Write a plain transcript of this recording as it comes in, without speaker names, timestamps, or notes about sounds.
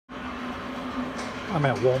I'm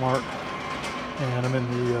at Walmart and I'm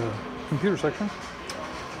in the computer section,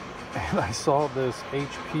 and I saw this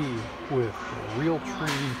HP with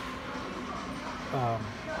RealTree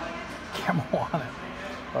camo on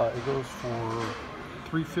it. It goes for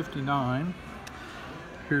 $359.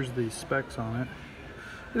 Here's the specs on it.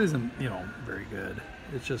 It isn't, very good.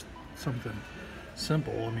 It's just something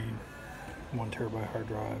simple. I mean, 1 terabyte hard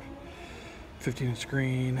drive, 15-inch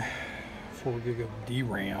screen, 4 gig of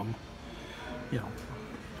DRAM,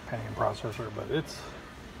 depending on processor, but it's,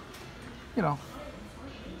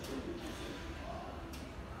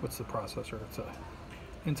 what's the processor? It's a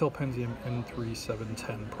Intel Pentium M3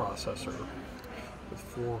 710 processor with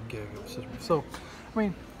 4 gig of system. So, I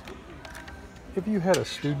mean, if you had a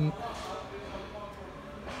student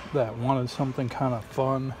that wanted something kind of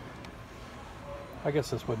fun, I guess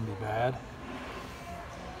this wouldn't be bad.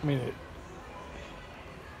 I mean,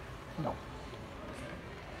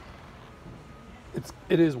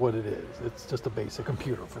 it is what it is. It's just a basic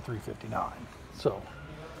computer for $359. So,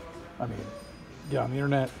 I mean, get on the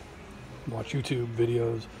internet, watch YouTube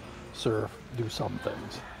videos, surf, do some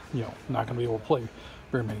things. Not going to be able to play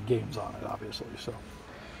very many games on it, obviously. So,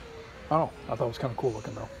 I don't know. I thought it was kind of cool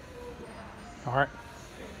looking, though. All right.